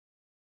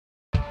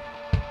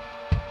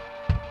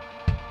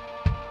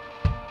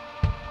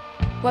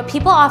What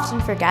people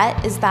often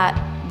forget is that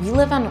we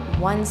live on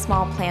one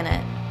small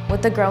planet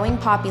with a growing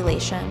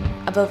population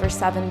of over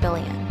 7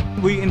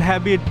 billion. We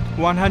inhabit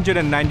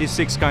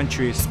 196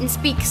 countries and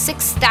speak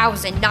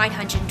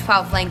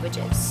 6,912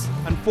 languages.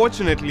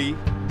 Unfortunately,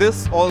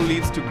 this all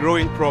leads to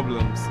growing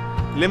problems,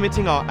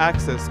 limiting our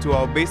access to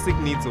our basic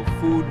needs of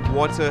food,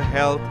 water,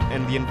 health,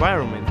 and the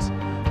environment.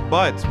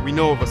 But we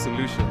know of a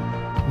solution.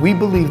 We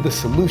believe the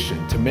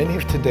solution to many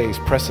of today's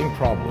pressing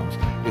problems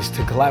is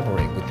to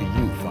collaborate with the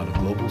youth on a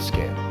global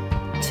scale.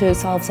 To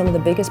solve some of the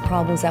biggest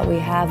problems that we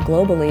have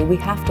globally, we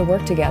have to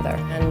work together.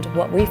 And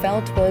what we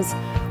felt was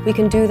we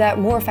can do that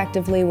more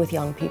effectively with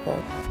young people.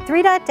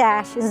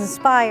 3.Dash is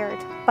inspired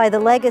by the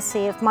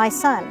legacy of my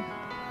son,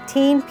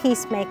 teen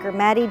peacemaker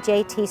Maddie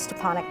J.T.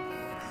 Stepanek.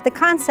 The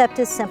concept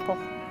is simple: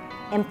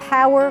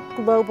 empower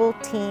global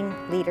teen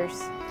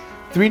leaders.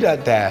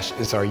 3.Dash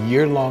is our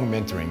year-long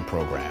mentoring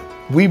program.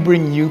 We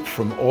bring youth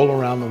from all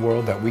around the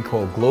world that we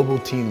call global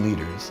teen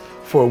leaders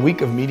for a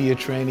week of media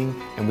training,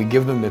 and we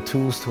give them the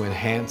tools to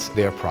enhance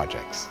their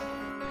projects.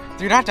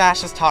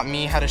 3.Dash has taught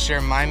me how to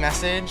share my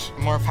message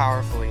more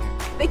powerfully.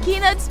 The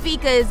keynote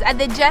speakers at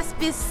the Just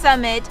Peace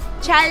Summit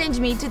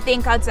challenged me to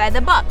think outside the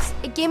box.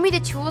 It gave me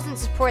the tools and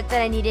support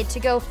that I needed to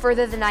go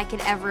further than I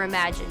could ever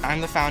imagine.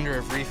 I'm the founder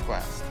of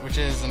ReefQuest, which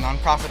is a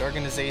nonprofit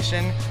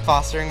organization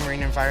fostering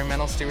marine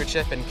environmental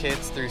stewardship and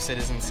kids through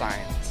citizen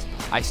science.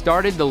 I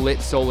started the Lit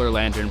Solar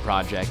Lantern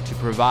Project to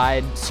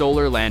provide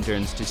solar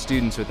lanterns to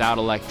students without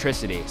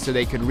electricity so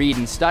they could read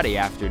and study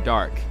after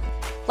dark.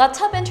 Let's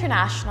Help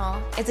International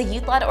is a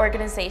youth-led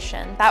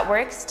organization that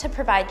works to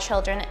provide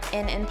children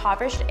in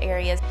impoverished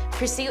areas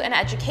pursue an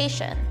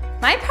education.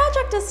 My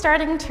project is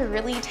starting to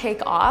really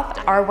take off.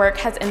 Our work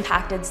has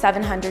impacted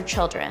 700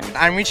 children.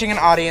 I'm reaching an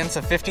audience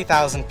of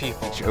 50,000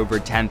 people. Over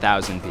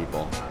 10,000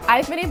 people.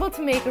 I've been able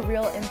to make a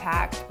real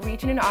impact,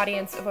 reaching an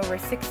audience of over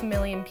 6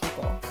 million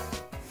people.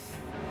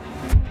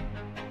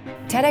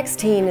 TEDx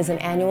Teen is an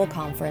annual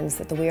conference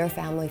that the We Are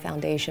Family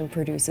Foundation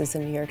produces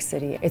in New York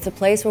City. It's a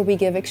place where we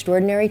give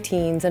extraordinary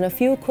teens and a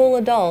few cool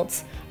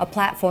adults a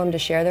platform to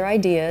share their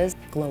ideas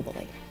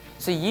globally.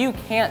 So you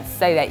can't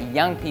say that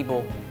young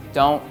people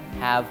don't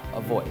have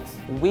a voice.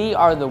 We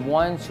are the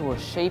ones who are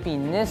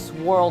shaping this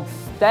world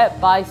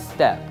step by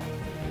step.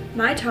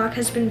 My talk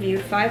has been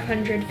viewed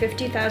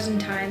 550,000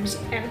 times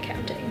and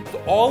counting.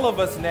 All of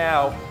us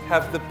now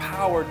have the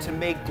power to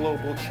make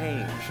global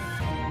change.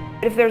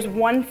 If there's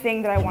one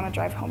thing that I want to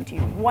drive home to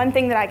you, one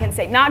thing that I can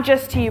say, not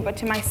just to you, but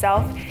to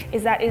myself,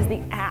 is that is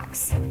the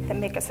acts that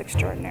make us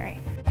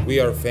extraordinary. We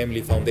Are Family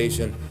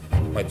Foundation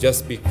might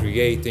just be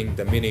creating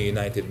the mini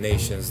United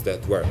Nations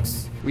that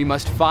works. We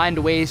must find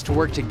ways to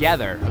work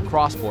together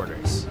across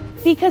borders.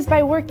 Because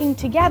by working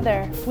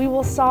together, we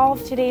will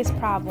solve today's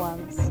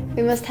problems.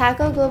 We must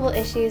tackle global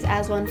issues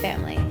as one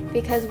family,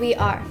 because we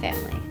are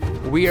family.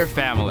 We are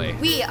family.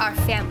 We are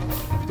family.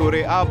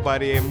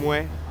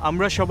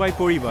 Amra shobai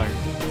poribar.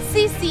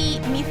 Sisi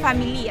mi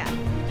familia.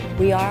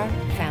 We are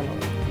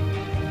family.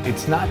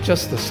 It's not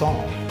just the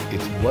song,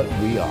 it's what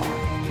we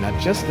are. Now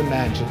just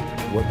imagine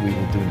what we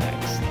will do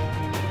next.